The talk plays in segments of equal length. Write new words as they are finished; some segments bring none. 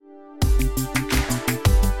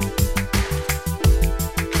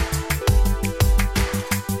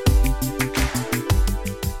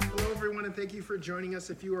Joining us.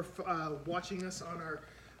 If you are watching us on our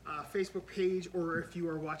Facebook page or if you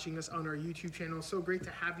are watching us on our YouTube channel, so great to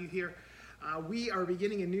have you here. We are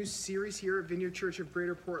beginning a new series here at Vineyard Church of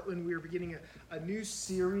Greater Portland. We are beginning a new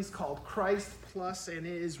series called Christ Plus, and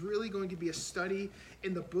it is really going to be a study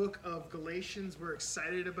in the book of Galatians. We're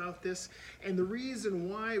excited about this, and the reason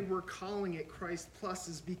why we're calling it Christ Plus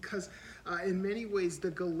is because in many ways the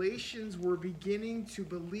Galatians were beginning to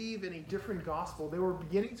believe in a different gospel. They were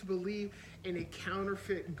beginning to believe in a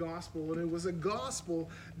counterfeit gospel, and it was a gospel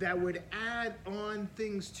that would add on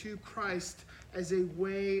things to Christ as a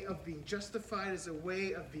way of being justified, as a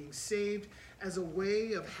way of being saved, as a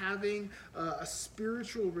way of having a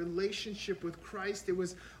spiritual relationship with Christ. It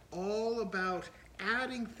was all about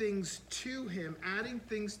adding things to him, adding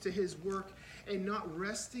things to his work, and not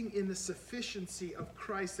resting in the sufficiency of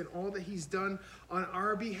Christ and all that he's done on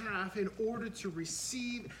our behalf in order to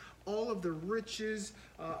receive all of the riches,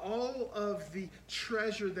 all of the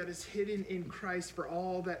treasure that is hidden in Christ for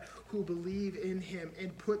all that who believe in him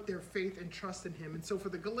and put their faith and trust in him. And so for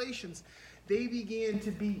the Galatians, they began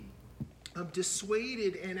to be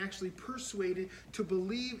dissuaded and actually persuaded to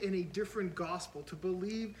believe in a different gospel, to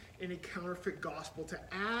believe in a counterfeit gospel, to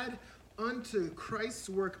add unto Christ's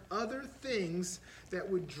work other things that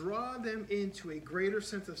would draw them into a greater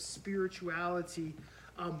sense of spirituality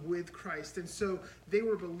with Christ. And so they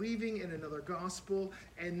were believing in another gospel,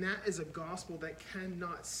 and that is a gospel that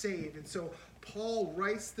cannot save. And so Paul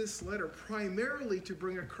writes this letter primarily to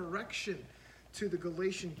bring a correction to the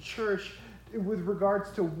Galatian church with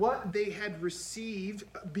regards to what they had received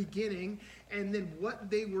beginning, and then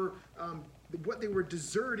what they were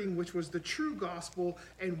deserting, which was the true gospel,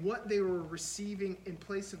 and what they were receiving in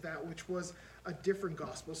place of that, which was a different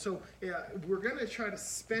gospel. So we're going to try to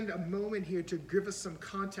spend a moment here to give us some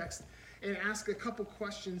context and ask a couple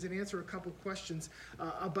questions and answer a couple questions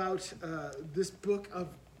about this book of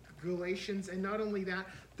Galatians, and not only that,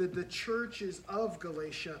 the churches of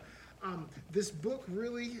Galatia. This book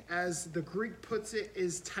really, as the Greek puts it,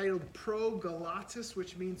 is titled Pro Galatis,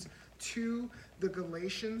 which means to the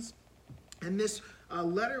Galatians. And this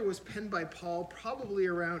letter was penned by Paul probably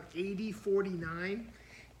around AD 49.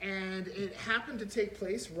 And it happened to take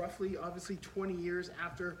place roughly, obviously, 20 years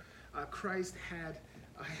after Christ had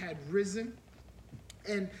risen.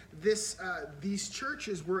 And these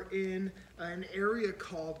churches were in an area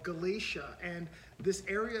called Galatia. And this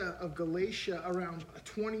area of Galatia around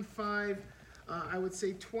 25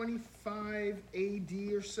 AD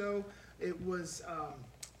or so, it was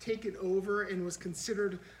taken over and was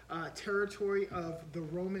considered territory of the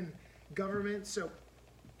Roman government. So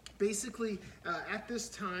basically, at this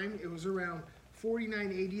time, it was around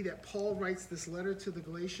 49 AD that Paul writes this letter to the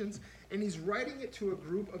Galatians, and he's writing it to a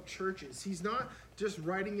group of churches. He's not just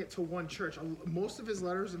writing it to one church. Most of his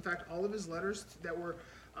letters, in fact, all of his letters that were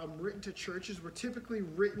written to churches were typically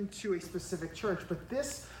written to a specific church, but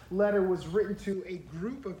this letter was written to a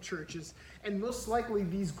group of churches, and most likely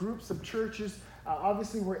these groups of churches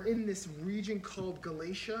obviously were in this region called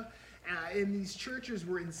Galatia, and these churches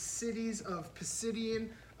were in cities of Pisidian,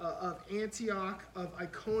 of Antioch, of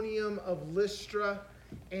Iconium, of Lystra,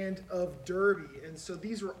 and of Derbe. And so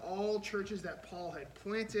these were all churches that Paul had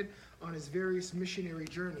planted on his various missionary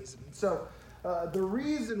journeys. And so the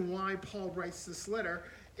reason why Paul writes this letter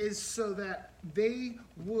is so that they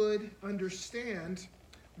would understand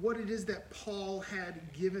what it is that Paul had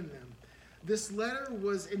given them. This letter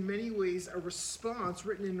was in many ways a response,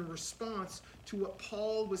 written in a response to what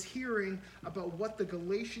Paul was hearing about what the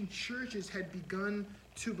Galatian churches had begun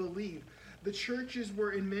to believe. The churches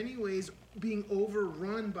were in many ways being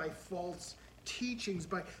overrun by false teachings,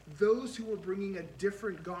 by those who were bringing a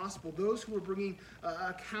different gospel, those who were bringing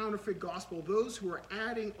a counterfeit gospel, those who were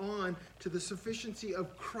adding on to the sufficiency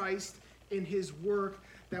of Christ in his work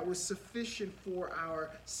that was sufficient for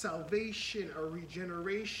our salvation, our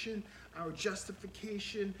regeneration, our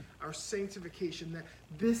justification, our sanctification, that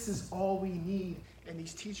this is all we need. And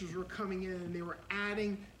these teachers were coming in and they were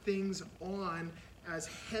adding things on as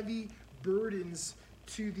heavy burdens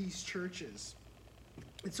to these churches.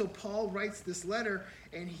 And so Paul writes this letter,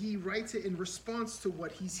 and he writes it in response to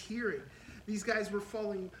what he's hearing. These guys were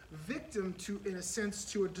falling victim to, in a sense,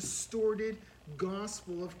 to a distorted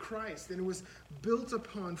gospel of Christ. And it was built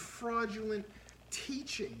upon fraudulent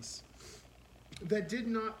teachings that did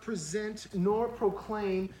not present nor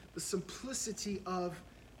proclaim the simplicity of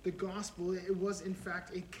the gospel. It was, in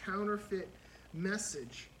fact, a counterfeit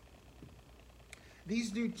message.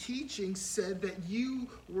 These new teachings said that you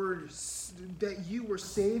were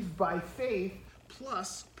saved by faith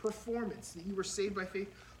plus performance. That you were saved by faith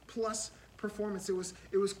plus performance. It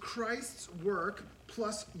was Christ's work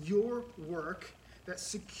plus your work that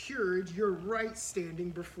secured your right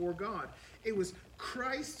standing before God. It was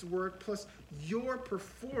Christ's work plus your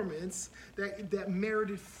performance that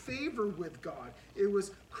merited favor with God. It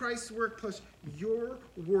was Christ's work plus your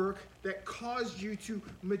work that caused you to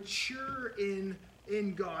mature in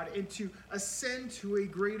God and to ascend to a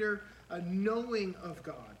greater knowing of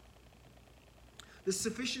God. The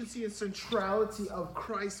sufficiency and centrality of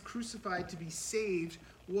Christ crucified to be saved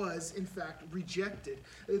was, in fact, rejected.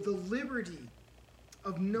 The liberty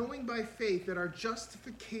of knowing by faith that our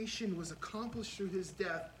justification was accomplished through his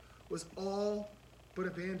death was all but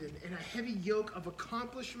abandoned, and a heavy yoke of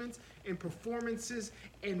accomplishments and performances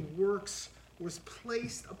and works was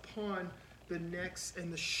placed upon the necks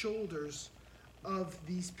and the shoulders of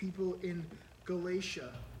these people in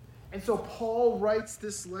Galatia. And so Paul writes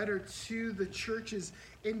this letter to the churches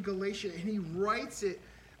in Galatia, and he writes it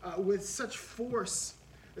with such force,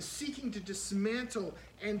 seeking to dismantle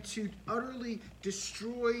and to utterly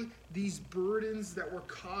destroy these burdens that were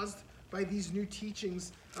caused by these new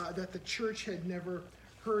teachings that the church had never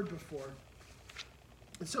heard before.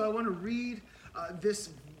 And so I want to read this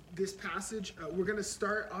passage. We're going to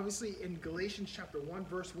start, obviously, in Galatians chapter 1,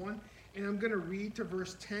 verse 1, and I'm going to read to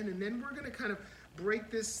verse 10, and then we're going to kind of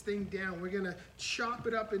break this thing down. We're going to chop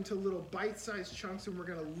it up into little bite-sized chunks, and we're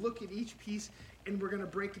going to look at each piece, and we're going to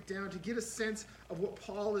break it down to get a sense of what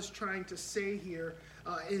Paul is trying to say here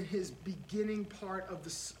in his beginning part of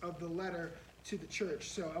the letter to the church.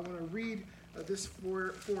 So I want to read this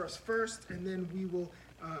for us first, and then we will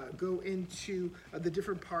go into the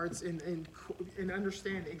different parts and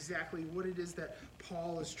understand exactly what it is that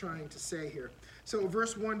Paul is trying to say here. So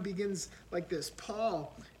verse 1 begins like this: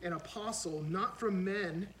 Paul, an apostle, not from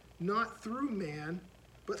men, not through man,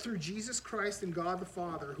 but through Jesus Christ and God the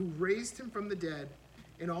Father, who raised him from the dead,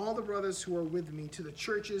 and all the brothers who are with me, to the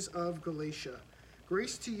churches of Galatia.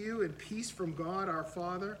 Grace to you and peace from God our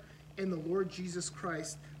Father and the Lord Jesus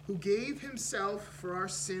Christ, who gave himself for our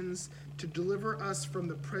sins to deliver us from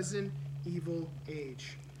the present evil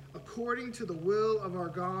age, according to the will of our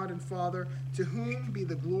God and Father, to whom be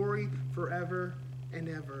the glory forever and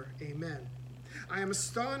ever. Amen. I am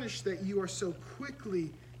astonished that you are so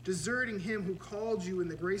quickly deserting him who called you in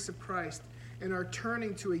the grace of Christ and are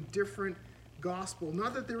turning to a different gospel.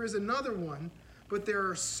 Not that there is another one, but there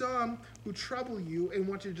are some who trouble you and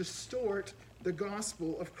want to distort the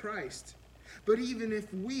gospel of Christ. But even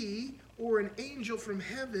if we or an angel from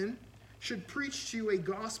heaven should preach to you a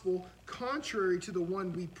gospel contrary to the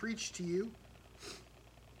one we preach to you,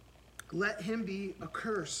 let him be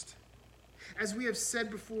accursed. As we have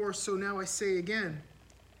said before, so now I say again,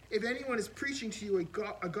 if anyone is preaching to you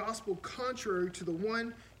a gospel contrary to the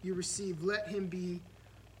one you received, let him be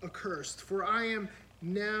accursed. For I am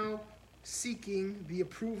now seeking the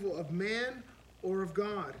approval of man or of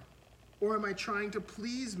God? Or am I trying to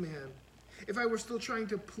please man? If I were still trying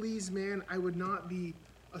to please man, I would not be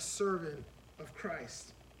a servant of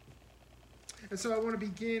Christ. And so I want to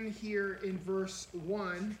begin here in verse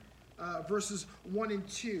 1, verses 1 and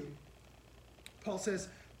 2. Paul says,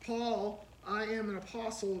 Paul, I am an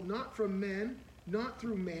apostle, not from men, not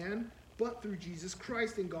through man, but through Jesus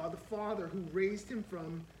Christ and God the Father, who raised him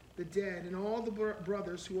from the dead, and all the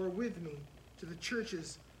brothers who are with me, to the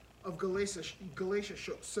churches of Galatia.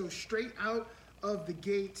 So straight out of the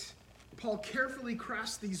gate, Paul carefully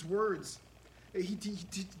crafts these words. He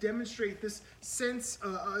demonstrates this sense,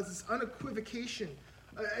 this unequivocation,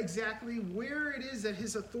 exactly where it is that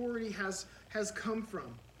his authority has come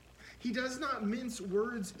from. He does not mince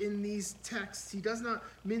words in these texts. He does not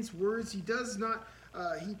mince words. He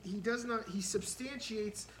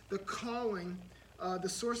substantiates the calling, the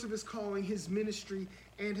source of his calling, his ministry,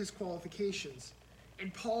 and his qualifications.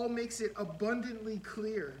 And Paul makes it abundantly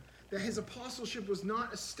clear that his apostleship was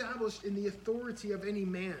not established in the authority of any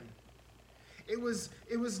man. It was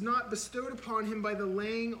not bestowed upon him by the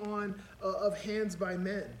laying on of hands by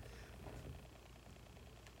men.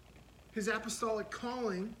 His apostolic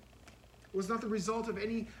calling was not the result of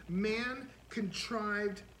any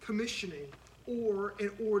man-contrived commissioning or an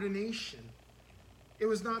ordination. It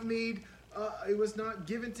was not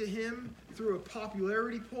given to him through a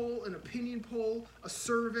popularity poll, an opinion poll, a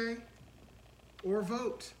survey, or a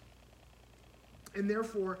vote. And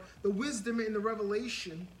therefore, the wisdom and the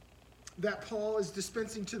revelation that Paul is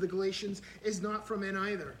dispensing to the Galatians is not from men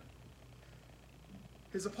either.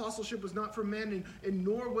 His apostleship was not from men, and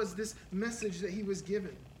nor was this message that he was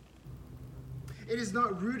given. It is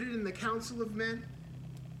not rooted in the counsel of men,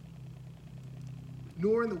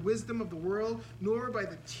 nor in the wisdom of the world, nor by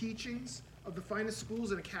the teachings of the finest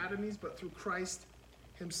schools and academies, but through Christ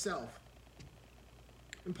himself.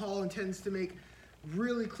 And Paul intends to make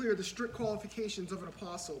really clear the strict qualifications of an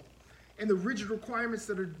apostle and the rigid requirements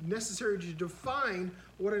that are necessary to define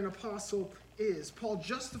what an apostle is. Paul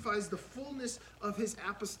justifies the fullness of his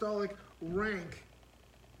apostolic rank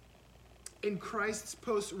in Christ's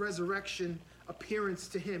post-resurrection appearance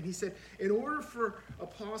to him. He said, in order for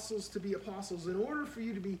apostles to be apostles, in order for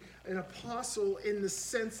you to be an apostle in the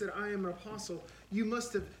sense that I am an apostle, you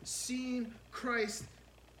must have seen Christ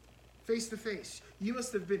face to face. You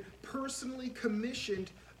must have been personally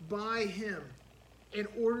commissioned by him in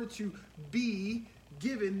order to be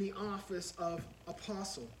given the office of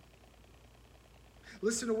apostle.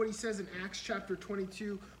 Listen to what he says in Acts chapter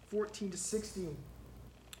 22, 14 to 16.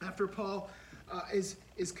 After Paul is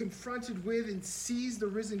confronted with and sees the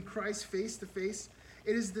risen Christ face to face,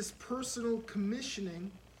 it is this personal commissioning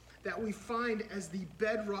that we find as the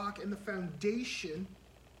bedrock and the foundation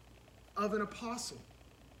of an apostle.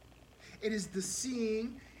 It is the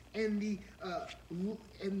seeing and the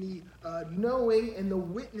knowing and the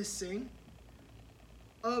witnessing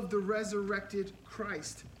of the resurrected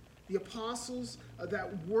Christ. The apostles that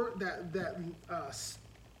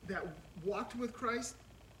walked with Christ,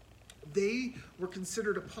 they were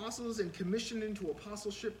considered apostles and commissioned into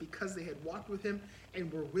apostleship because they had walked with him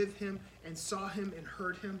and were with him and saw him and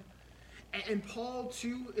heard him. And Paul,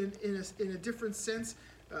 too, in a different sense,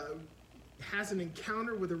 has an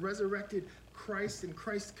encounter with a resurrected Christ, and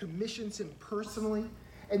Christ commissions him personally.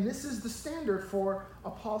 And this is the standard for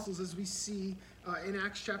apostles, as we see in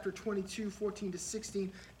Acts chapter 22, 14 to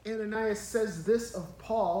 16. Ananias says this of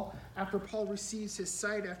Paul after Paul receives his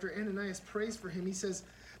sight, after Ananias prays for him. He says,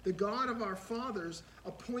 the God of our fathers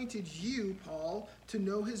appointed you, Paul, to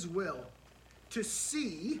know his will, to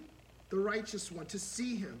see the righteous one, to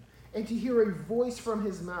see him, and to hear a voice from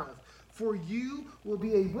his mouth. For you will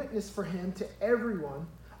be a witness for him to everyone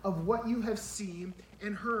of what you have seen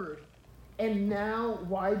and heard. And now,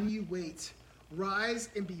 why do you wait? Rise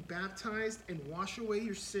and be baptized and wash away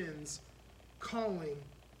your sins, calling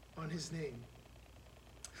on his name.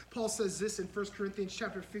 Paul says this in 1 Corinthians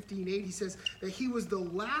chapter 15, 8. He says that he was the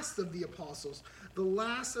last of the apostles, the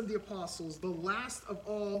last of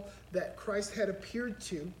all that Christ had appeared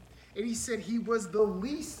to. And he said he was the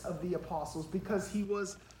least of the apostles because he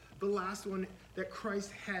was the last one that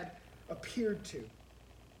Christ had appeared to.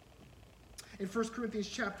 In 1 Corinthians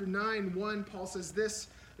chapter 9, 1, Paul says this,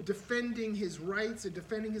 defending his rights and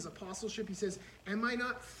defending his apostleship. He says, am I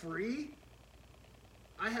not free?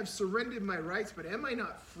 I have surrendered my rights, but am I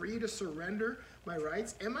not free to surrender my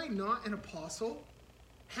rights? Am I not an apostle?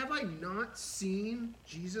 Have I not seen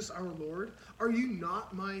Jesus our Lord? Are you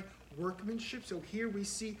not my workmanship? So here we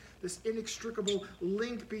see this inextricable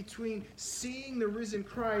link between seeing the risen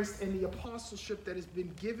Christ and the apostleship that has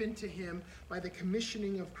been given to him by the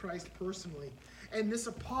commissioning of Christ personally. And this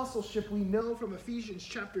apostleship, we know from Ephesians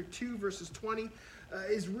chapter 2, verses 20,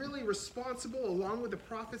 is really responsible, along with the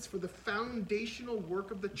prophets, for the foundational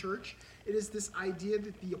work of the church. It is this idea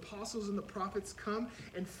that the apostles and the prophets come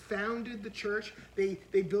and founded the church. They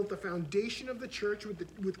built the foundation of the church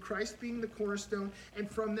with Christ being the cornerstone, and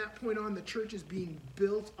from that point on, the church is being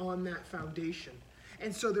built on that foundation.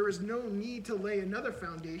 And so there is no need to lay another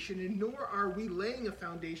foundation, and nor are we laying a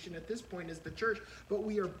foundation at this point as the church, but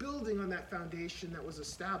we are building on that foundation that was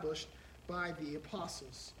established by the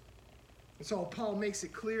apostles. And so Paul makes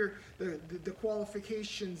it clear the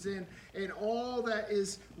qualifications and all that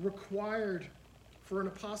is required for an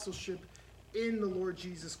apostleship in the Lord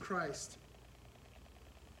Jesus Christ.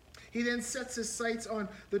 He then sets his sights on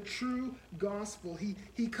the true gospel.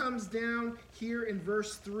 He comes down here in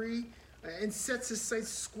verse 3 and sets his sights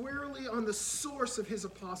squarely on the source of his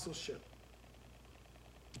apostleship.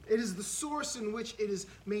 It is the source in which it is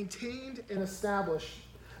maintained and established.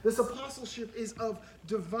 This apostleship is of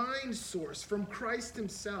divine source from Christ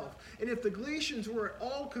himself. And if the Galatians were at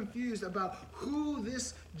all confused about who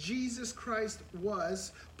this Jesus Christ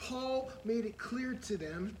was, Paul made it clear to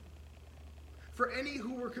them. For any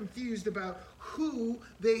who were confused about who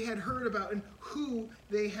they had heard about and who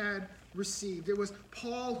they had received, it was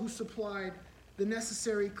Paul who supplied the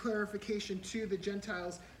necessary clarification to the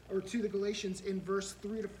Gentiles, or to the Galatians. In verse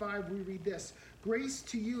 3 to 5, we read this: grace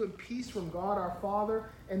to you and peace from God our Father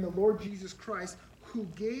and the Lord Jesus Christ, who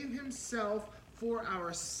gave himself for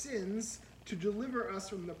our sins to deliver us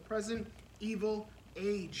from the present evil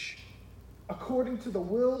age, according to the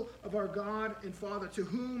will of our God and Father, to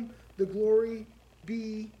whom the glory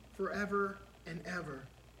be forever and ever.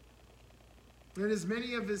 In as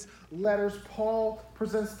many of his letters, Paul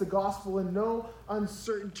presents the gospel in no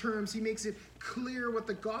uncertain terms. He makes it clear what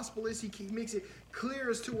the gospel is. He makes it clear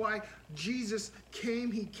as to why Jesus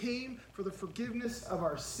came. He came for the forgiveness of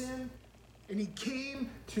our sin. And he came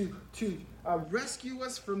to rescue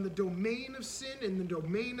us from the domain of sin and the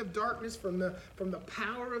domain of darkness, from the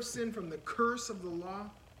power of sin, from the curse of the law.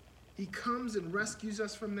 He comes and rescues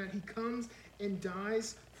us from that. He comes and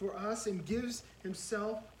dies for us and gives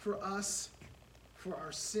himself for us, for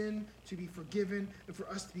our sin to be forgiven and for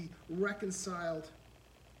us to be reconciled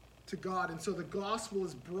to God. And so the gospel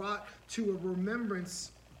is brought to a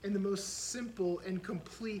remembrance in the most simple and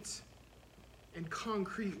complete and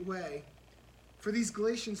concrete way for these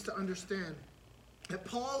Galatians to understand that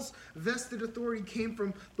Paul's vested authority came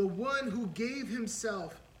from the one who gave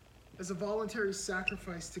himself as a voluntary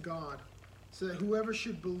sacrifice to God, so that whoever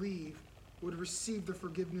should believe would receive the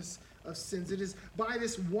forgiveness of sins. It is by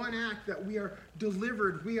this one act that we are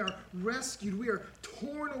delivered, we are rescued, we are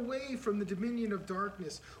torn away from the dominion of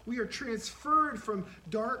darkness. We are transferred from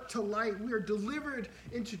dark to light. We are delivered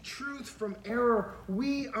into truth from error.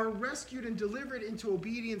 We are rescued and delivered into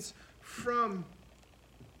obedience from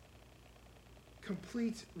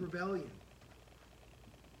complete rebellion.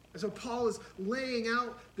 And so Paul is laying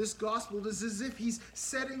out this gospel. It is as if he's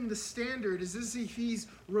setting the standard. It's as if he's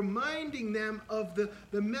reminding them of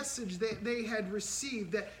the message that they had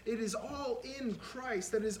received, that it is all in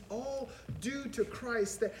Christ, that is all due to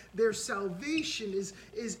Christ, that their salvation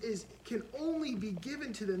can only be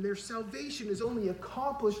given to them. Their salvation is only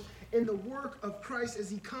accomplished in the work of Christ as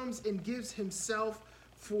he comes and gives himself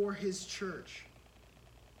for his church.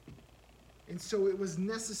 And so it was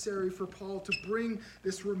necessary for Paul to bring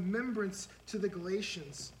this remembrance to the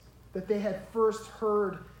Galatians that they had first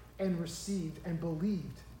heard and received and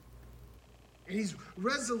believed. And he's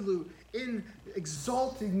resolute in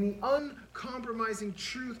exalting the uncompromising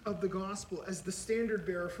truth of the gospel as the standard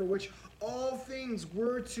bearer for which all things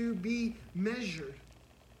were to be measured.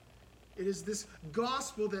 It is this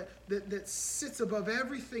gospel that sits above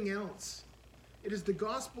everything else. It is the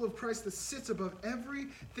gospel of Christ that sits above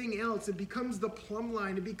everything else. It becomes the plumb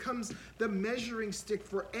line. It becomes the measuring stick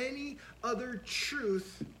for any other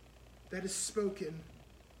truth that is spoken,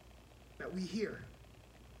 that we hear.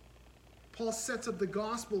 Paul sets up the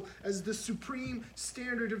gospel as the supreme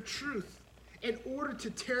standard of truth in order to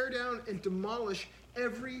tear down and demolish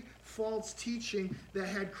every false teaching that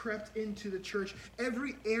had crept into the church,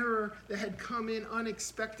 every error that had come in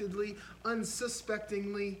unexpectedly,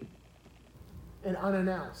 unsuspectingly, and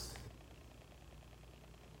unannounced.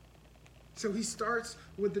 So he starts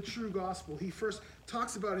with the true gospel. He first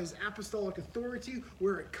talks about his apostolic authority,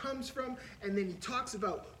 where it comes from, and then he talks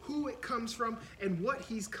about who it comes from and what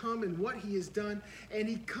he's come and what he has done. And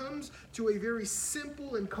he comes to a very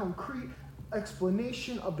simple and concrete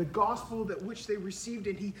explanation of the gospel that which they received,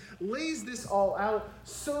 and he lays this all out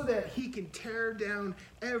so that he can tear down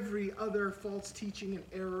every other false teaching and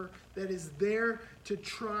error that is there to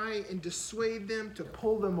try and dissuade them, to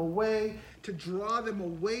pull them away, to draw them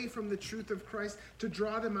away from the truth of Christ, to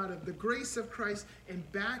draw them out of the grace of Christ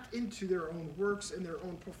and back into their own works and their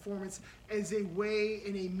own performance as a way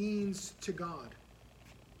and a means to God.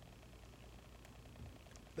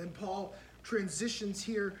 Then Paul transitions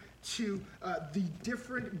here to the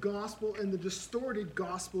different gospel and the distorted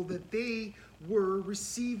gospel that they were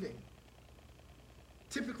receiving.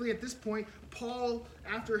 Typically at this point, Paul,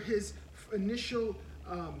 after his initial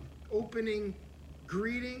opening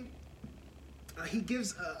greeting, he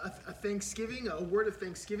gives a thanksgiving, a word of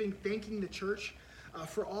thanksgiving, thanking the church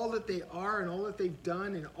for all that they are and all that they've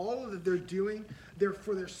done and all that they're doing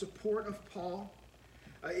for their support of Paul.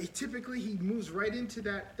 Typically, he moves right into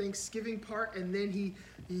that thanksgiving part, and then he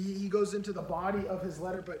goes into the body of his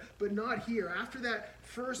letter, but not here. After that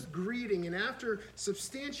first greeting and after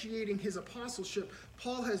substantiating his apostleship,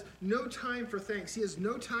 Paul has no time for thanks. He has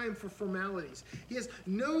no time for formalities. He has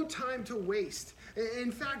no time to waste.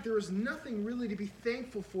 In fact, there is nothing really to be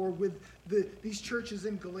thankful for with these churches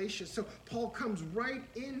in Galatia. So Paul comes right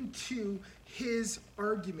into his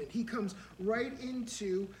argument. He comes right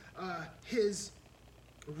into his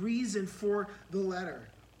reason for the letter.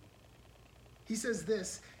 He says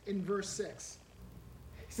this in verse 6.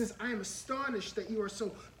 He says, I am astonished that you are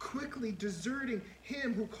so quickly deserting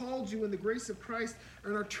him who called you in the grace of Christ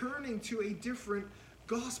and are turning to a different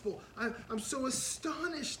gospel. I'm so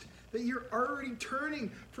astonished that you're already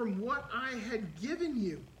turning from what I had given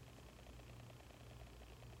you.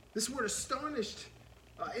 This word astonished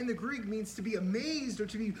in the Greek means to be amazed or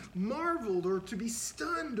to be marveled or to be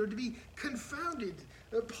stunned or to be confounded.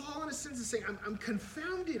 Paul, in a sense, is saying, I'm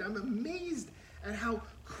confounded, I'm amazed at how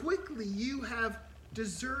quickly you have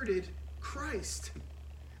deserted Christ,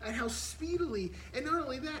 at how speedily, and not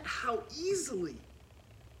only that, how easily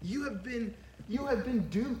you have been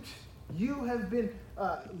duped. You have been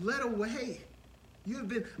led away. You have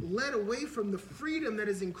been led away from the freedom that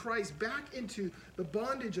is in Christ back into the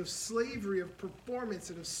bondage of slavery, of performance,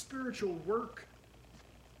 and of spiritual work.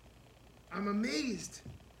 I'm amazed.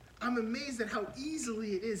 I'm amazed at how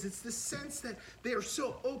easily it is. It's the sense that they are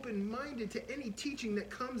so open-minded to any teaching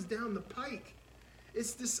that comes down the pike.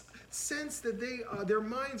 It's this sense that their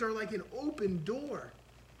minds are like an open door.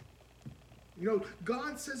 You know,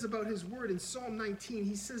 God says about his word in Psalm 19,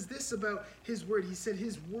 he says this about his word. He said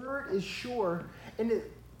his word is sure, and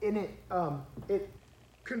it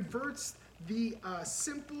converts the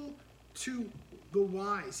simple to the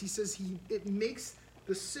wise. He says it makes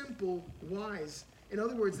the simple wise. In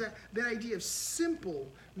other words, that idea of simple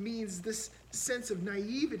means this sense of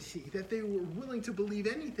naivety, that they were willing to believe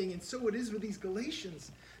anything. And so it is with these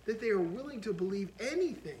Galatians, that they are willing to believe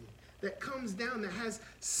anything that comes down that has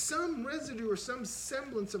some residue or some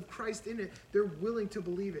semblance of Christ in it. They're willing to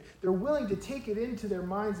believe it. They're willing to take it into their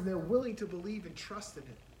minds, and they're willing to believe and trust in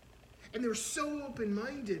it. And they're so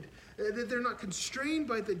open-minded that they're not constrained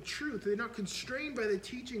by the truth. They're not constrained by the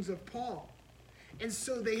teachings of Paul. And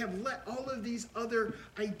so they have let all of these other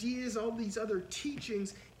ideas, all these other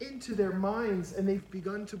teachings into their minds, and they've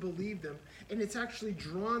begun to believe them. And it's actually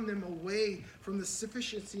drawn them away from the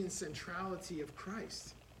sufficiency and centrality of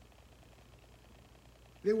Christ.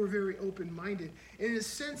 They were very open-minded. And in a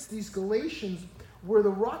sense, these Galatians were the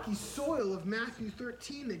rocky soil of Matthew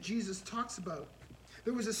 13 that Jesus talks about.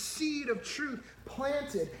 There was a seed of truth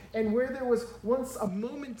planted, and where there was once a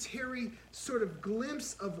momentary sort of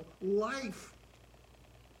glimpse of life,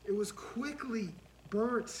 it was quickly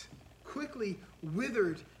burnt, quickly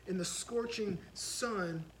withered in the scorching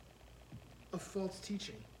sun of false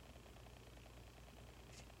teaching.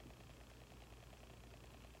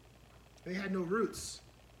 They had no roots.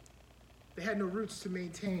 They had no roots to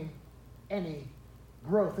maintain any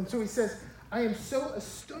growth. And so he says, I am so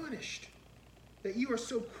astonished that you are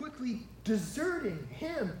so quickly deserting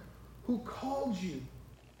him who called you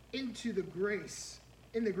into the grace,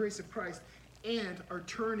 in the grace of Christ, and are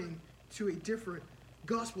turning to a different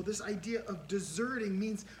gospel. This idea of deserting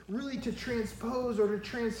means really to transpose or to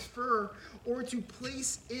transfer or to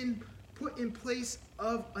put in place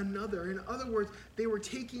of another. In other words, they were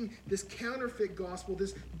taking this counterfeit gospel,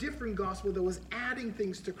 this different gospel that was adding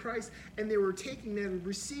things to Christ, and they were taking that and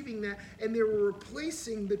receiving that, and they were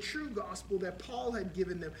replacing the true gospel that Paul had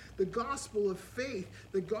given them, the gospel of faith,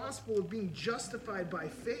 the gospel of being justified by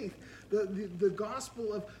faith, the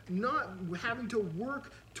gospel of not having to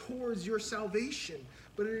work towards your salvation,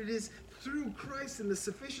 but it is through Christ and the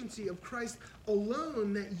sufficiency of Christ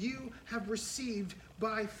alone that you have received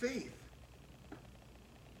by faith.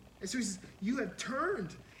 And so he says, you have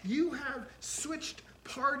turned, you have switched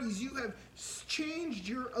parties, you have changed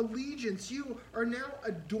your allegiance, you are now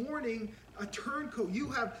adorning a turncoat,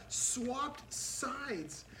 you have swapped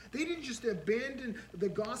sides. They didn't just abandon the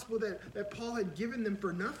gospel that Paul had given them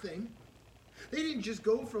for nothing. They didn't just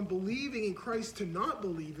go from believing in Christ to not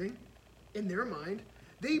believing in their mind.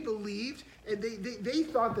 They believed, and they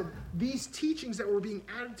thought that these teachings that were being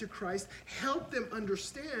added to Christ helped them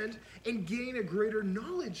understand and gain a greater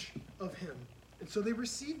knowledge of him. And so they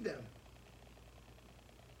received them.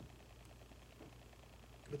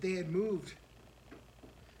 But they had moved.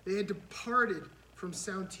 They had departed from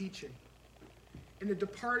sound teaching. And the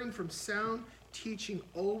departing from sound teaching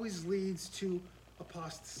always leads to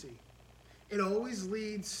apostasy. It always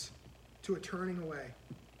leads to a turning away.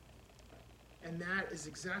 And that is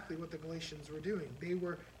exactly what the Galatians were doing. They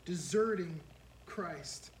were deserting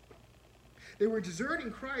Christ. They were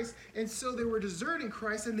deserting Christ, and so they were deserting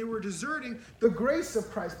Christ, and they were deserting the grace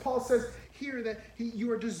of Christ. Paul says here that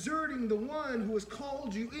you are deserting the one who has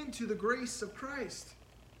called you into the grace of Christ.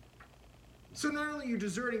 So not only are you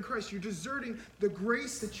deserting Christ, you're deserting the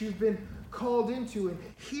grace that you've been called into. And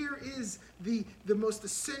here is the most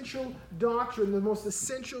essential doctrine, the most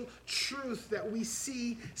essential truth that we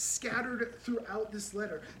see scattered throughout this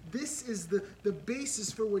letter. This is the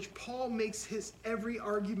basis for which Paul makes his every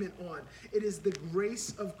argument on. It is the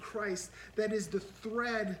grace of Christ that is the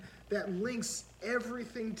thread that links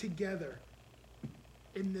everything together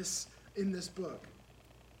in this book.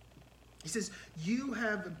 He says, you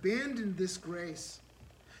have abandoned this grace.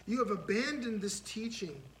 You have abandoned this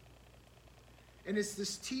teaching. And it's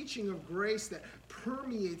this teaching of grace that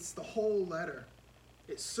permeates the whole letter.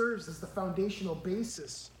 It serves as the foundational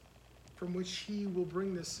basis from which he will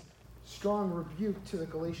bring this strong rebuke to the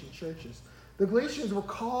Galatian churches. The Galatians were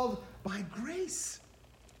called by grace,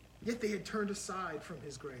 yet they had turned aside from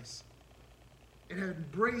his grace and had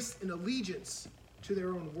embraced an allegiance to their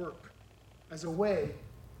own work as a way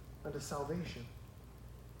unto salvation.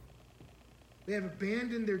 They have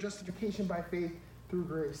abandoned their justification by faith through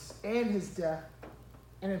grace and his death,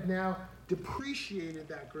 and have now depreciated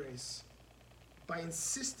that grace by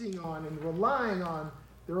insisting on and relying on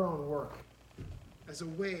their own work as a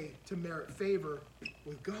way to merit favor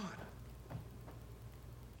with God.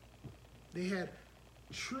 They had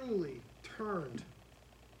truly turned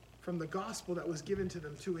from the gospel that was given to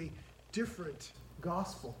them to a different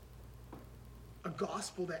gospel. A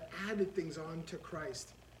gospel that added things on to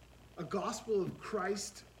Christ. A gospel of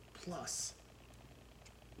Christ plus.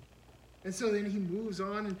 And so then he moves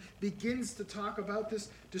on and begins to talk about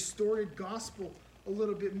this distorted gospel a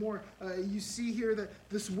little bit more. You see here that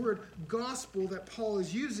this word gospel that Paul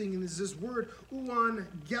is using, and is this word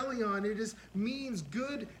euangelion. It means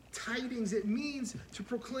good tidings. It means to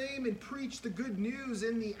proclaim and preach the good news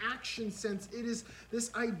in the action sense. It is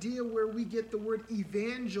this idea where we get the word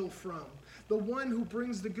evangel from. The one who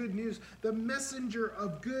brings the good news, the messenger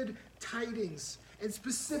of good tidings. And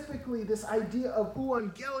specifically, this idea of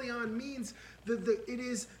euangelion means that it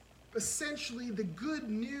is essentially the good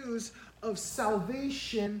news of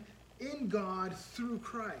salvation in God through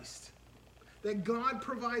Christ. That God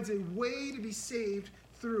provides a way to be saved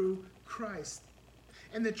through Christ.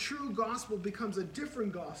 And the true gospel becomes a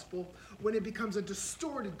different gospel when it becomes a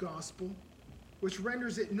distorted gospel, which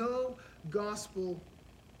renders it no gospel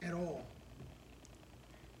at all.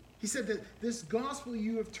 He said that this gospel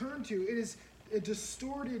you have turned to, it is a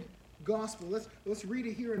distorted gospel. Let's read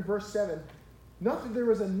it here in verse 7. Not that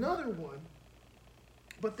there is another one,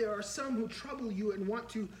 but there are some who trouble you and want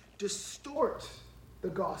to distort the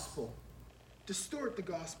gospel. Distort the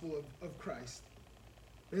gospel of Christ.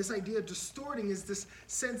 And this idea of distorting is this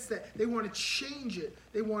sense that they want to change it.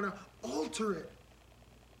 They want to alter it.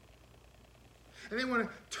 And they want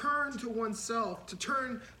to turn to oneself, to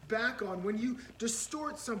turn back on. When you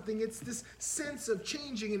distort something, it's this sense of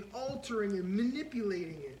changing and altering and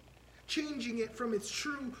manipulating it. Changing it from its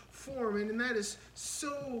true form. And that is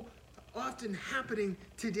so often happening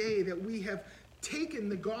today, that we have taken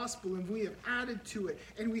the gospel and we have added to it,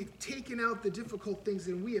 and we've taken out the difficult things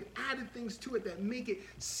and we have added things to it that make it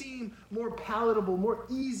seem more palatable, more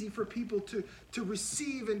easy for people to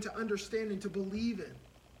receive and to understand and to believe in.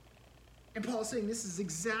 And Paul is saying this is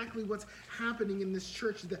exactly what's happening in this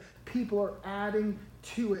church, that people are adding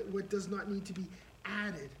to it what does not need to be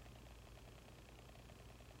added.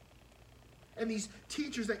 And these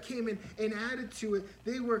teachers that came in and added to it,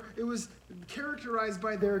 it was characterized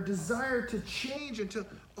by their desire to change and to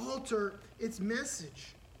alter its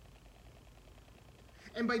message.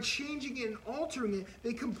 And by changing it and altering it,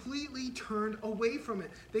 they completely turned away from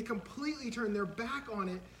it. They completely turned their back on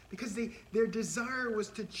it because their desire was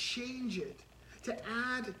to change it, to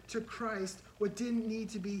add to Christ what didn't need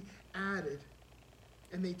to be added.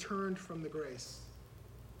 And they turned from the grace.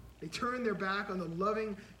 They turned their back on the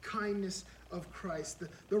loving kindness of Christ.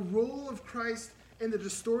 The role of Christ in the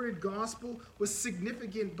distorted gospel was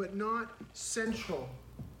significant but not central.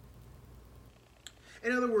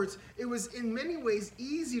 In other words, it was in many ways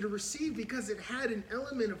easy to receive because it had an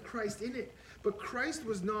element of Christ in it. But Christ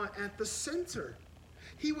was not at the center.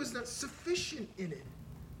 He was not sufficient in it.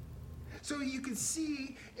 So you could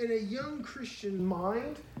see in a young Christian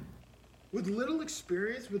mind, with little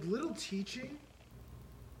experience, with little teaching,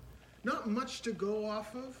 not much to go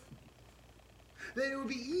off of, that it would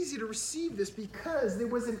be easy to receive this because there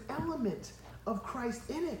was an element of Christ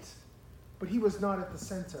in it. But he was not at the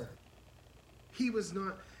center. He was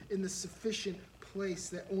not in the sufficient place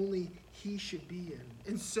that only he should be in.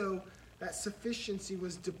 And so that sufficiency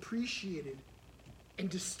was depreciated and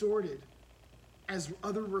distorted as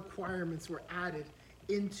other requirements were added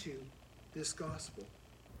into this gospel.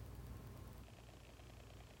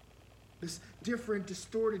 This different,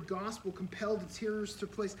 distorted gospel compelled its hearers to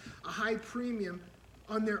place a high premium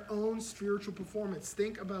on their own spiritual performance.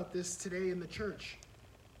 Think about this today in the church.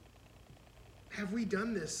 Have we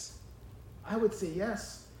done this? I would say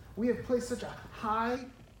yes. We have placed such a high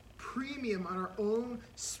premium on our own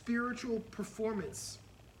spiritual performance.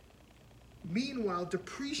 Meanwhile,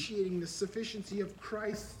 depreciating the sufficiency of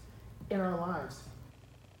Christ in our lives.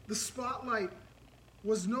 The spotlight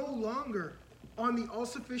was no longer on the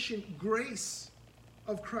all-sufficient grace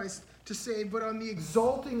of Christ to save, but on the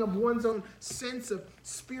exalting of one's own sense of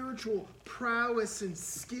spiritual prowess and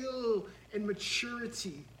skill and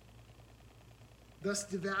maturity, thus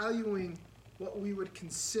devaluing what we would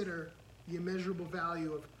consider the immeasurable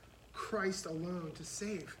value of Christ alone to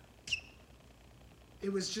save.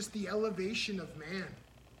 It was just the elevation of man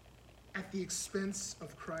at the expense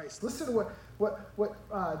of Christ. Listen to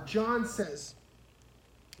what John says.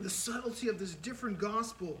 The subtlety of this different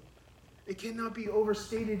gospel, it cannot be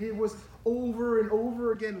overstated. It was over and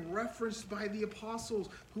over again referenced by the apostles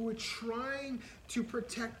who were trying to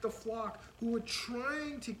protect the flock, who were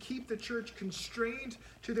trying to keep the church constrained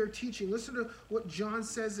to their teaching. Listen to what John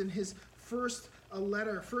says in his first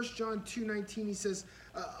letter, 1 John 2:19. He says,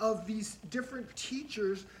 of these different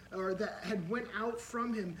teachers that had went out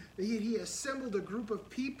from him, he assembled a group of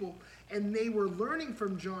people, and they were learning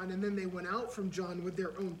from John, and then they went out from John with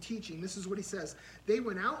their own teaching. This is what he says. They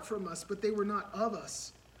went out from us, but they were not of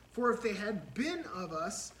us. For if they had been of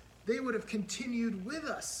us, they would have continued with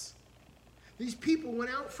us. These people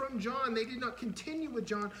went out from John. They did not continue with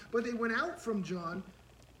John, but they went out from John.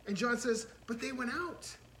 And John says, but they went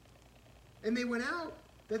out. And they went out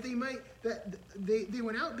they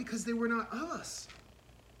went out because they were not of us.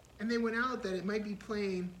 And they went out that it might be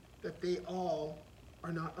plain that they all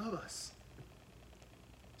are not of us.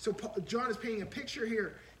 So John is painting a picture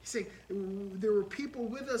here. He's saying there were people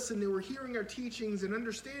with us, and they were hearing our teachings and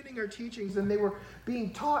understanding our teachings, and they were being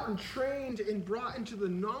taught and trained and brought into the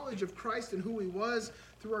knowledge of Christ and who he was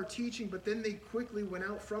through our teaching. But then they quickly went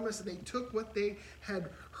out from us, and they took what they had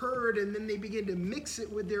heard, and then they began to mix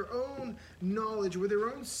it with their own knowledge, with their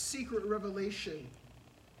own secret revelation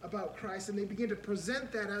about Christ, and they began to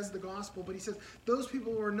present that as the gospel. But he says those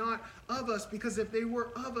people were not of us, because if they were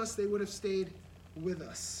of us, they would have stayed with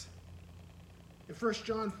us. In 1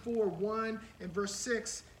 John 4:1 and verse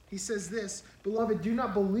 6, he says this, beloved, do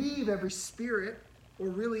not believe every spirit, or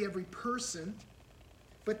really every person,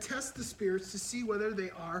 but test the spirits to see whether they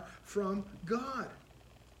are from God.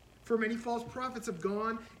 For many false prophets have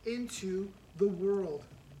gone into the world.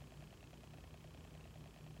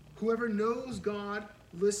 Whoever knows God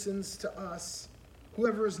listens to us.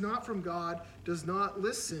 Whoever is not from God does not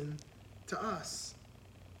listen to us.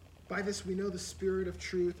 By this we know the spirit of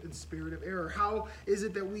truth and spirit of error. How is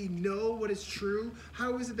it that we know what is true?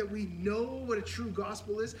 How is it that we know what a true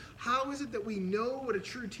gospel is? How is it that we know what a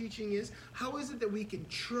true teaching is? How is it that we can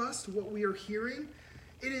trust what we are hearing?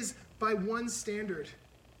 It is by one standard.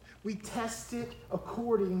 We test it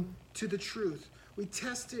according to the truth. We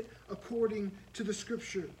test it according to the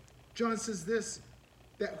scripture. John says this,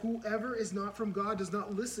 that whoever is not from God does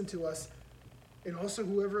not listen to us. And also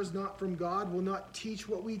whoever is not from God will not teach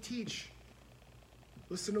what we teach.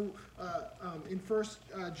 Listen to in 1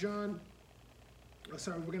 John,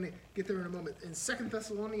 we're going to get there in a moment. In 2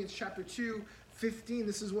 Thessalonians chapter 2:15,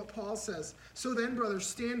 this is what Paul says. So then, brothers,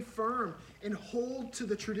 stand firm and hold to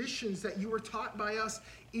the traditions that you were taught by us,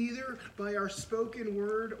 either by our spoken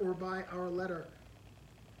word or by our letter.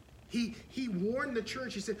 He warned the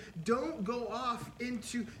church. He said, don't go off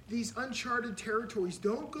into these uncharted territories.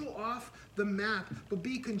 Don't go off the map, but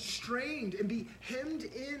be constrained and be hemmed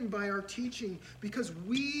in by our teaching, because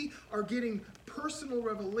we are getting personal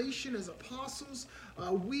revelation as apostles.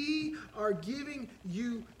 We are giving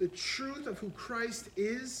you the truth of who Christ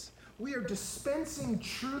is. We are dispensing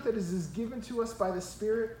truth that is given to us by the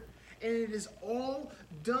Spirit, and it is all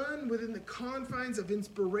done within the confines of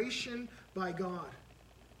inspiration by God.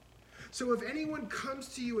 So if anyone comes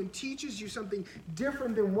to you and teaches you something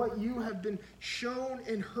different than what you have been shown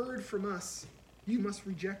and heard from us, you must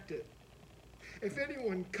reject it. If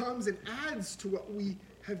anyone comes and adds to what we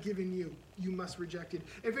have given you, you must reject it.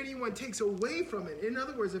 If anyone takes away from it, in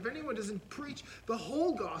other words, if anyone doesn't preach the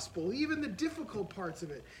whole gospel, even the difficult parts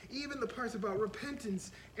of it, even the parts about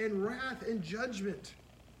repentance and wrath and judgment,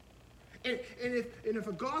 and if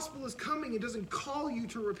a gospel is coming, it doesn't call you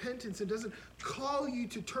to repentance, it doesn't call you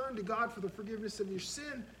to turn to God for the forgiveness of your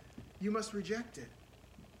sin, you must reject it.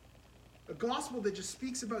 A gospel that just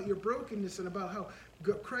speaks about your brokenness and about how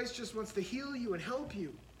Christ just wants to heal you and help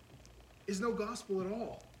you is no gospel at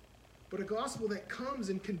all. But a gospel that comes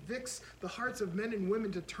and convicts the hearts of men and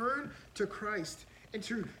women to turn to Christ and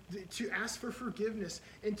to ask for forgiveness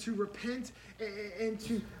and to repent and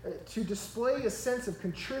to display a sense of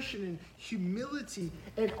contrition and humility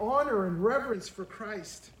and honor and reverence for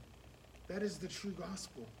Christ. That is the true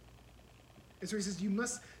gospel. And so he says, you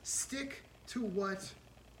must stick to what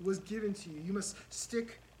was given to you. You must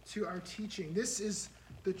stick to our teaching. This is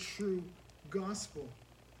the true gospel.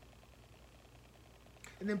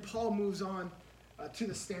 And then Paul moves on to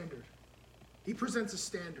the standard. He presents a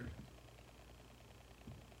standard.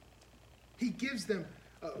 He gives them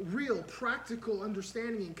real, practical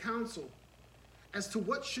understanding and counsel as to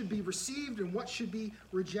what should be received and what should be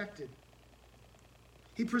rejected.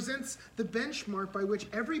 He presents the benchmark by which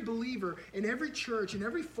every believer in every church and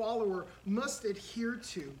every follower must adhere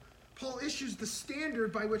to. Paul issues the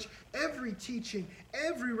standard by which every teaching,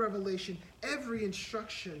 every revelation, every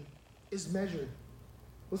instruction is measured.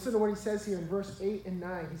 Listen to what he says here in verse 8 and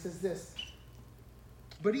 9. He says this,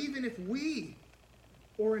 "But even if we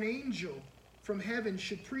or an angel from heaven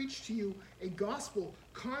should preach to you a gospel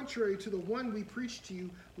contrary to the one we preach to you,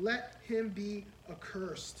 let him be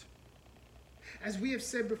accursed. As we have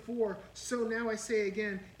said before, so now I say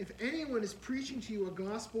again, if anyone is preaching to you a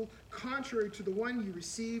gospel contrary to the one you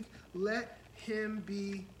received, let him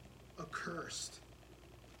be accursed."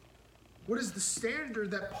 What is the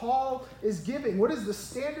standard that Paul is giving? What is the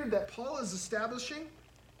standard that Paul is establishing?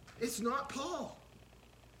 It's not Paul.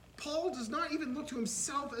 Paul does not even look to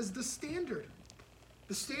himself as the standard.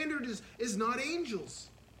 The standard is not angels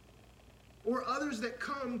or others that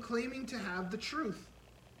come claiming to have the truth.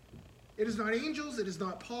 It is not angels. It is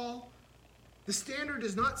not Paul. The standard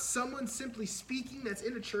is not someone simply speaking that's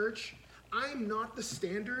in a church. I'm not the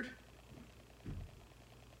standard.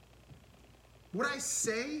 What I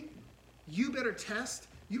say, you better test.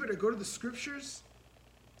 You better go to the scriptures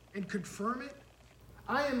and confirm it.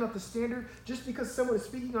 I am not the standard just because someone is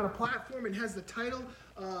speaking on a platform and has the title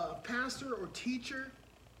pastor or teacher.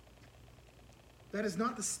 That is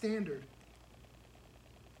not the standard.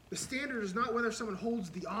 The standard is not whether someone holds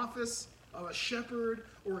the office of a shepherd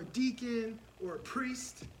or a deacon or a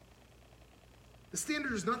priest. The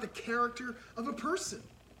standard is not the character of a person.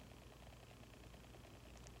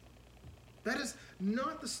 That is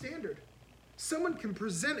not the standard. Someone can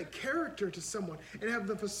present a character to someone and have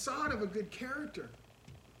the facade of a good character.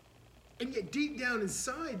 And yet deep down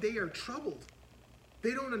inside, they are troubled.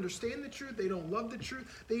 They don't understand the truth. They don't love the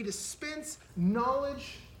truth. They dispense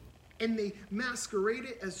knowledge and they masquerade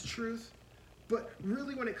it as truth. But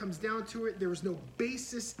really, when it comes down to it, there is no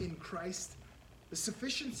basis in Christ. The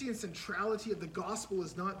sufficiency and centrality of the gospel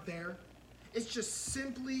is not there. It's just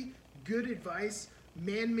simply good advice,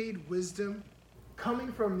 man-made wisdom,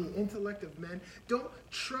 coming from the intellect of men. Don't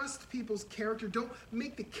trust people's character. Don't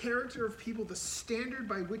make the character of people the standard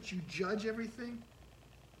by which you judge everything.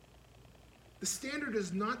 The standard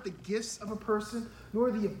is not the gifts of a person,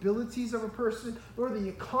 nor the abilities of a person, nor the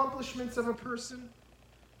accomplishments of a person,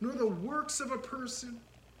 nor the works of a person,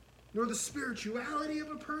 nor the spirituality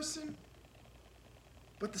of a person.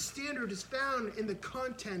 But the standard is found in the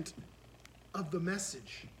content of the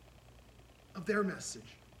message, of their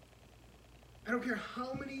message. I don't care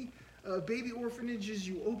how many baby orphanages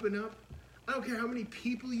you open up. I don't care how many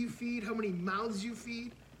people you feed, how many mouths you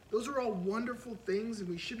feed. Those are all wonderful things, and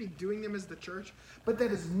we should be doing them as the church. But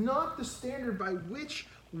that is not the standard by which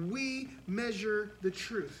we measure the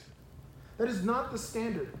truth. That is not the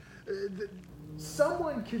standard.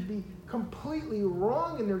 Someone could be completely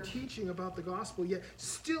wrong in their teaching about the gospel, yet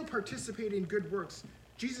still participate in good works.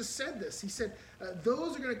 Jesus said this. He said,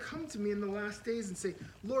 those are going to come to me in the last days and say,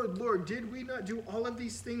 Lord, Lord, did we not do all of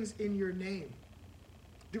these things in your name?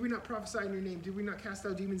 Did we not prophesy in your name? Did we not cast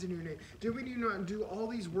out demons in your name? Did we not do all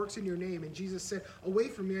these works in your name? And Jesus said, away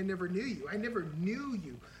from me, I never knew you. I never knew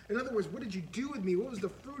you. In other words, what did you do with me? What was the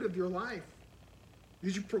fruit of your life?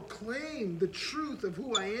 Did you proclaim the truth of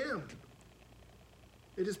who I am?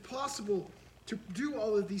 It is possible to do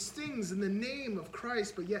all of these things in the name of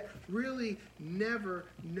Christ, but yet really never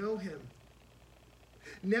know him.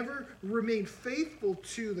 Never remain faithful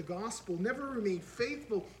to the gospel. Never remain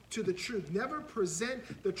faithful to the truth. Never present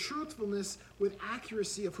the truthfulness with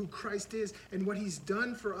accuracy of who Christ is and what he's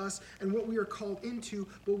done for us and what we are called into,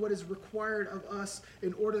 but what is required of us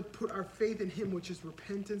in order to put our faith in him, which is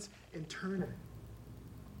repentance and turning.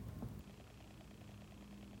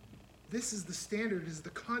 This is the standard, is the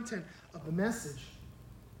content of the message.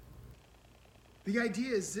 The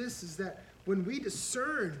idea is this, is that when we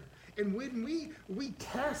discern and when we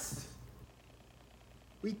test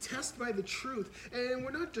by the truth, and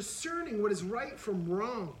we're not discerning what is right from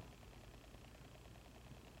wrong.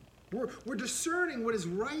 We're discerning what is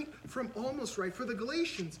right from almost right. For the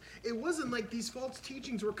Galatians, it wasn't like these false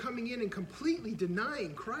teachings were coming in and completely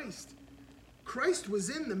denying Christ. Christ was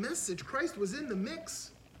in the message. Christ was in the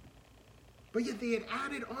mix. But yet they had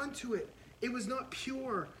added onto it. It was not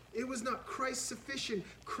pure. It was not Christ sufficient,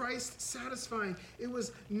 Christ satisfying. It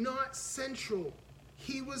was not central.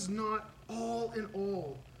 He was not all in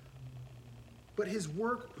all. But his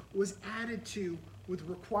work was added to with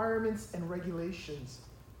requirements and regulations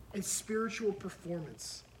and spiritual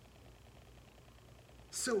performance.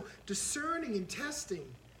 So discerning and testing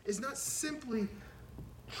is not simply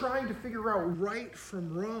trying to figure out right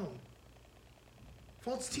from wrong.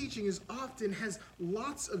 False teaching often has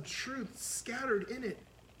lots of truth scattered in it,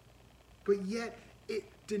 but yet it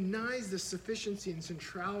denies the sufficiency and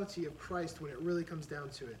centrality of Christ when it really comes down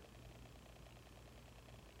to it.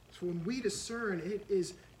 For when we discern, it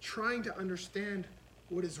is trying to understand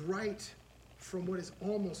what is right from what is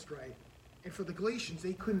almost right. And for the Galatians,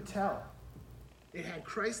 they couldn't tell. It had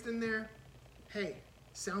Christ in there. Hey,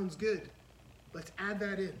 sounds good. Let's add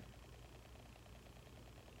that in.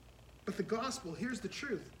 But the gospel, here's the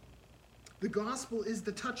truth. The gospel is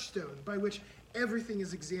the touchstone by which everything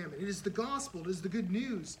is examined. It is the gospel. It is the good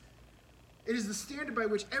news. It is the standard by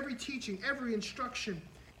which every teaching, every instruction,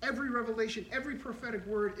 every revelation, every prophetic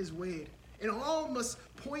word is weighed. And all must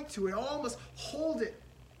point to it. All must hold it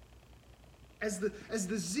as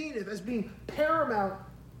the zenith, as being paramount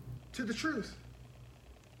to the truth.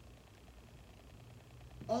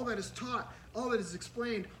 All that is taught, all that is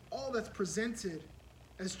explained, all that's presented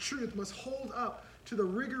as truth must hold up to the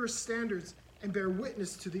rigorous standards and bear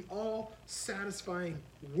witness to the all-satisfying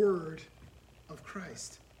word of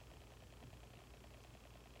Christ.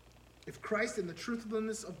 If Christ and the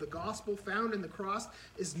truthfulness of the gospel found in the cross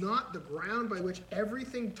is not the ground by which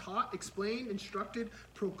everything taught, explained, instructed,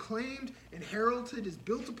 proclaimed, and heralded is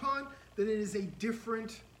built upon, then it is a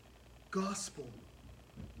different gospel.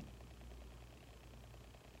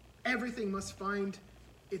 Everything must find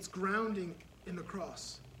its grounding in the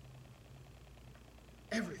cross.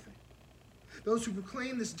 Everything. Those who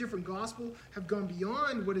proclaim this different gospel have gone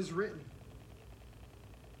beyond what is written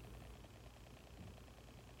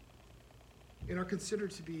and are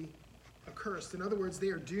considered to be accursed. In other words, they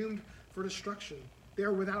are doomed for destruction. They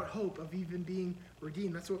are without hope of even being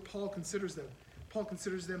redeemed. That's what Paul considers them. Paul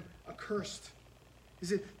considers them accursed. He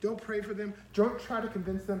said, don't pray for them. Don't try to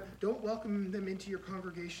convince them. Don't welcome them into your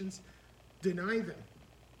congregations. Deny them.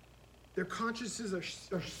 Their consciences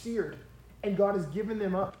are seared, and God has given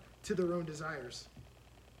them up to their own desires.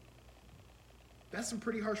 That's some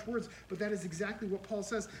pretty harsh words, but that is exactly what Paul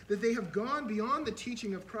says, that they have gone beyond the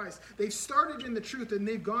teaching of Christ. They've started in the truth, and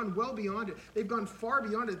they've gone well beyond it. They've gone far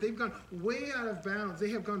beyond it. They've gone way out of bounds. They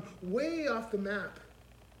have gone way off the map.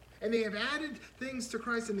 And they have added things to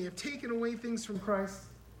Christ, and they have taken away things from Christ.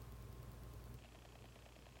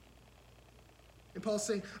 And Paul's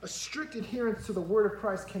saying a strict adherence to the word of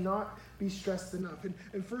Christ cannot be stressed enough.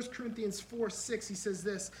 In 1 Corinthians 4:6, he says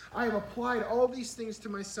this, I have applied all these things to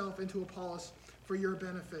myself and to Apollos for your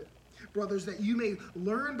benefit, brothers, that you may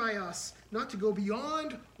learn by us not to go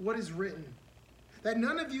beyond what is written, that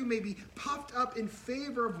none of you may be puffed up in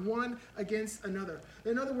favor of one against another.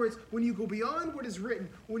 In other words, when you go beyond what is written,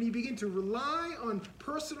 when you begin to rely on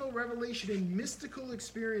personal revelation and mystical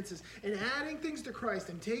experiences and adding things to Christ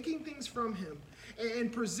and taking things from him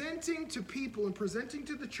and presenting to people and presenting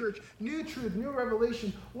to the church new truth, new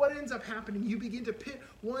revelation, what ends up happening? You begin to pit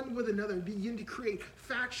one with another, begin to create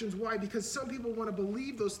factions. Why? Because some people want to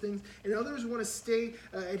believe those things and others want to stay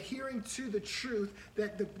adhering to the truth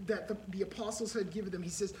that the apostles had given them. He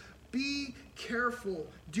says, be careful.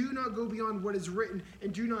 Do not go beyond what is written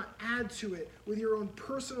and do not add to it with your own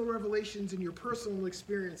personal revelations and your personal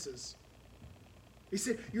experiences. He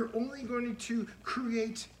said, you're only going to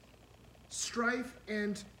create strife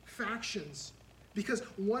and factions because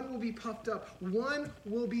one will be puffed up. One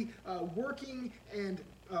will be working and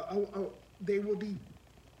they will be,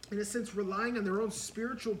 in a sense, relying on their own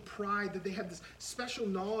spiritual pride, that they have this special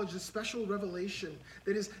knowledge, this special revelation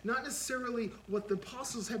that is not necessarily what the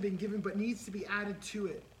apostles have been given, but needs to be added to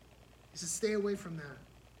it. He says, stay away from that.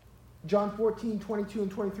 John 14:22 and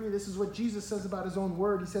 23, this is what Jesus says about his own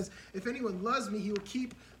word. He says, if anyone loves me, he will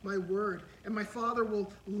keep my word, and my Father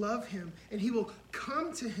will love him, and he will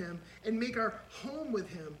come to him and make our home with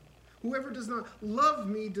him. Whoever does not love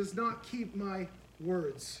me does not keep my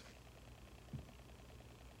words.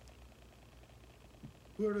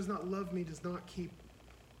 Whoever does not love me does not keep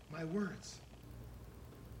my words.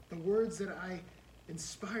 The words that I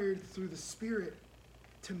inspired through the Spirit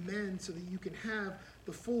to men so that you can have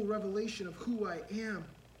the full revelation of who I am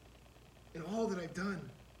and all that I've done.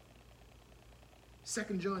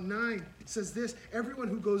 2 John 9 says this, everyone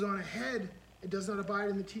who goes on ahead and does not abide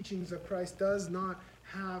in the teachings of Christ does not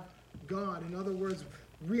have God. In other words,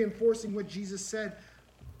 reinforcing what Jesus said,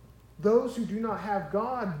 those who do not have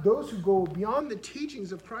God, those who go beyond the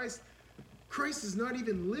teachings of Christ, Christ is not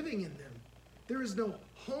even living in them. There is no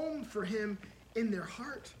home for him in their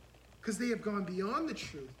heart because they have gone beyond the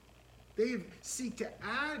truth. They seek to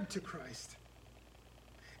add to Christ.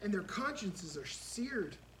 And their consciences are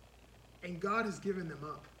seared. And God has given them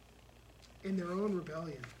up in their own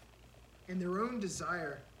rebellion, in their own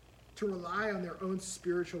desire to rely on their own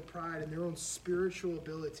spiritual pride and their own spiritual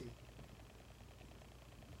ability.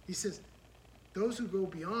 He says, those who go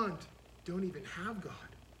beyond don't even have God.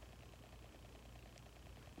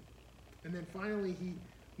 And then finally, he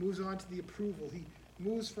moves on to the approval. He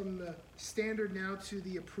moves from the standard now to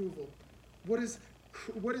the approval. What is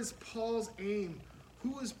Paul's aim?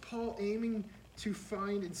 Who is Paul aiming to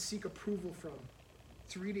find and seek approval from?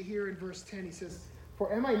 Let's read it here in verse 10. He says,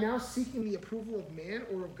 "For am I now seeking the approval of man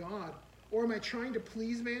or of God? Or am I trying to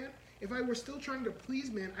please man? If I were still trying to please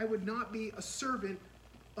man, I would not be a servant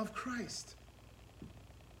of Christ."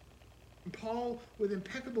 And Paul, with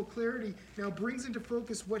impeccable clarity, now brings into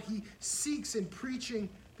focus what he seeks in preaching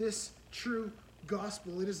this true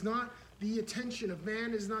gospel. It is not the attention of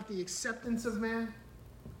man, it is not the acceptance of man,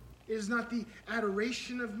 it is not the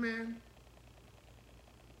adoration of man.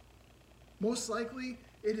 Most likely,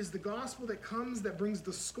 it is the gospel that comes that brings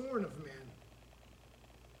the scorn of man.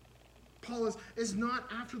 Paul is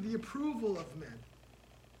not after the approval of men.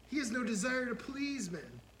 He has no desire to please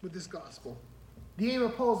men with this gospel. The aim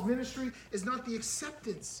of Paul's ministry is not the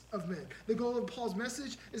acceptance of men. The goal of Paul's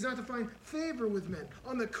message is not to find favor with men.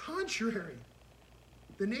 On the contrary,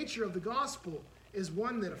 the nature of the gospel is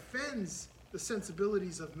one that offends the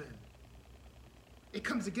sensibilities of men. It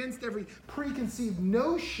comes against every preconceived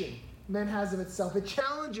notion man has of itself. It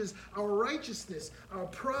challenges our righteousness, our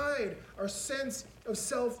pride, our sense of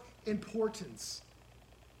self-importance.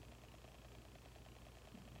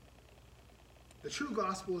 The true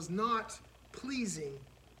gospel is not pleasing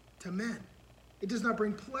to men. It does not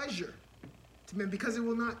bring pleasure to men because it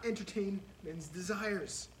will not entertain men's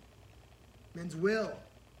desires, men's will,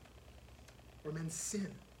 or men's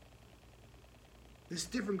sin. This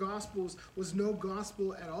different gospel was no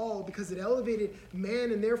gospel at all because it elevated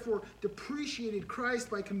man and therefore depreciated Christ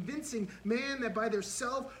by convincing man that by their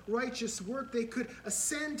self-righteous work they could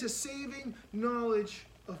ascend to saving knowledge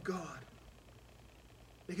of God.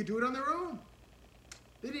 They could do it on their own.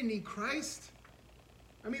 They didn't need Christ.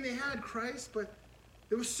 I mean, they had Christ, but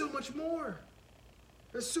there was so much more.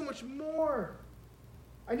 There's so much more.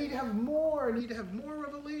 I need to have more. I need to have more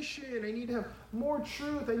revelation. I need to have more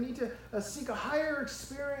truth. I need to seek a higher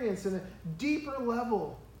experience and a deeper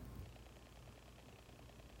level.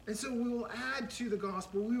 And so we will add to the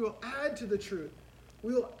gospel. We will add to the truth.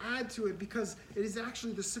 We will add to it because it is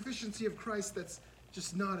actually the sufficiency of Christ that's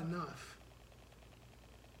just not enough.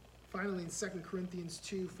 Finally, in 2 Corinthians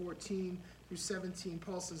 2:14 through 17,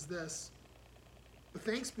 Paul says this, "But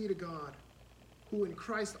thanks be to God, who in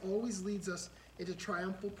Christ always leads us into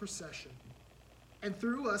triumphal procession, and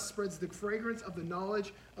through us spreads the fragrance of the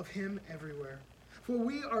knowledge of him everywhere. For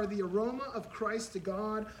we are the aroma of Christ to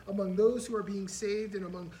God among those who are being saved and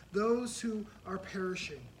among those who are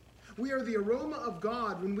perishing." We are the aroma of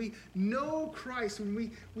God when we know Christ, when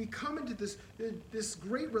we come into this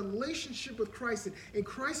great relationship with Christ, and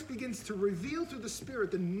Christ begins to reveal through the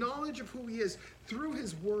Spirit the knowledge of who he is through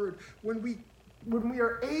his word. When we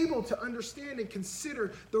are able to understand and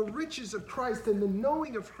consider the riches of Christ and the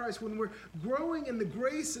knowing of Christ, when we're growing in the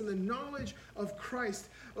grace and the knowledge of Christ,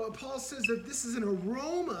 Paul says that this is an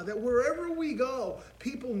aroma, that wherever we go,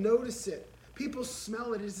 people notice it. People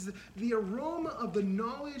smell it. It's the aroma of the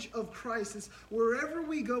knowledge of Christ. It's wherever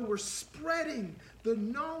we go, we're spreading the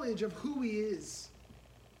knowledge of who he is.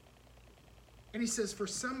 And he says, for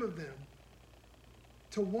some of them,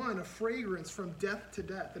 to one, a fragrance from death to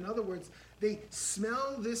death. In other words, they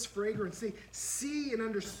smell this fragrance. They see and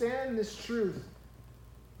understand this truth,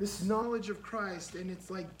 this knowledge of Christ, and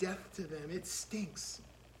it's like death to them. It stinks.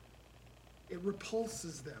 It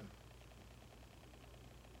repulses them.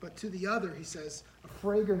 But to the other, he says, a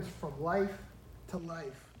fragrance from life to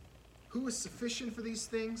life. Who is sufficient for these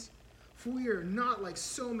things? For we are not like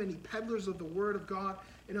so many peddlers of the word of God.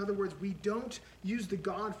 In other words, we don't use the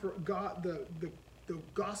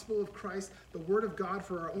gospel of Christ, the word of God,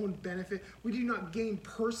 for our own benefit. We do not gain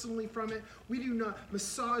personally from it. We do not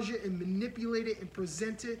massage it and manipulate it and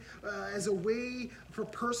present it as a way for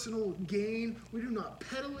personal gain. We do not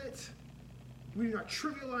peddle it. We do not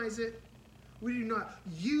trivialize it. We do not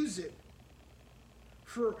use it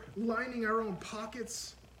for lining our own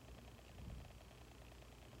pockets.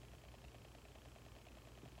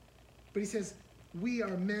 But he says, we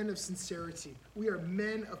are men of sincerity. We are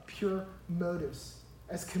men of pure motives.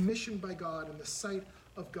 As commissioned by God in the sight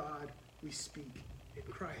of God, we speak in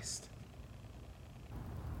Christ.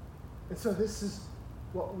 And so this is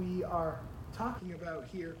what we are talking about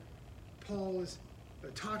here. Paul is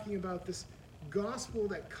talking about this gospel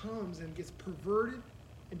that comes and gets perverted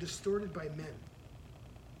and distorted by men.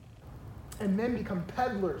 And men become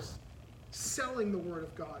peddlers, selling the word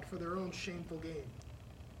of God for their own shameful gain.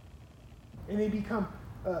 And they become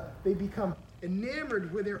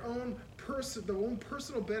enamored with their own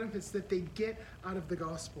personal benefits that they get out of the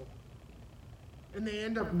gospel. And they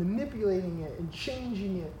end up manipulating it and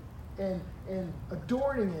changing it and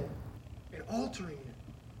adorning it and altering it.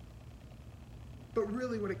 But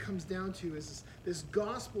really what it comes down to is this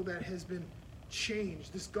gospel that has been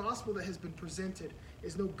changed, this gospel that has been presented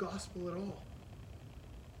is no gospel at all.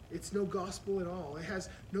 It's no gospel at all. It has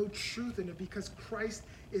no truth in it because Christ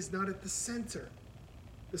is not at the center.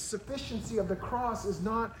 The sufficiency of the cross is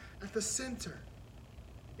not at the center.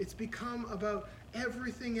 It's become about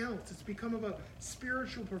everything else. It's become about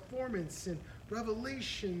spiritual performance and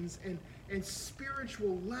revelations and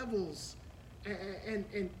spiritual levels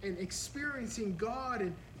and experiencing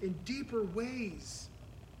God in deeper ways.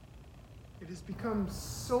 It has become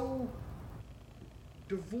so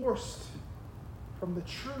divorced from the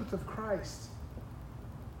truth of Christ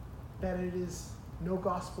that it is no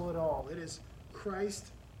gospel at all. It is Christ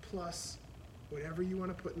plus whatever you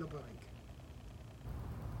want to put in the blank.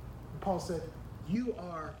 And Paul said, you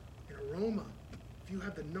are an aroma. If you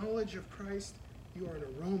have the knowledge of Christ, you are an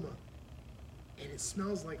aroma. And it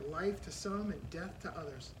smells like life to some and death to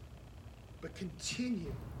others. But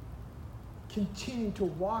continue to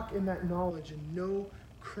walk in that knowledge and know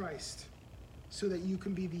Christ so that you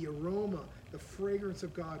can be the aroma, the fragrance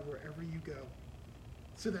of God wherever you go.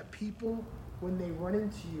 So that people, when they run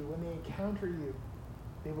into you, when they encounter you,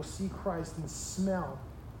 they will see Christ and smell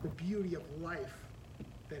the beauty of life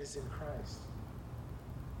that is in Christ.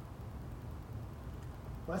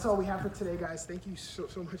 Well, that's all we have for today, guys. Thank you so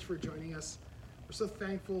much for joining us. We're so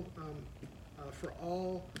thankful for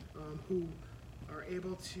all who are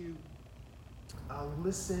able to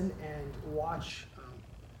listen and watch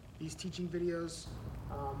these teaching videos.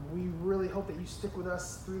 We really hope that you stick with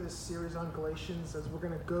us through this series on Galatians as we're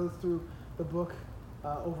going to go through the book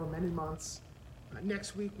over many months.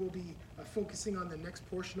 Next week we'll be focusing on the next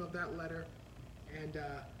portion of that letter, and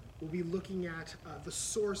we'll be looking at the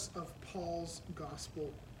source of Paul's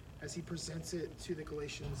gospel as he presents it to the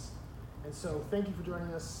Galatians. And so thank you for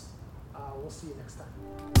joining us. We'll see you next time.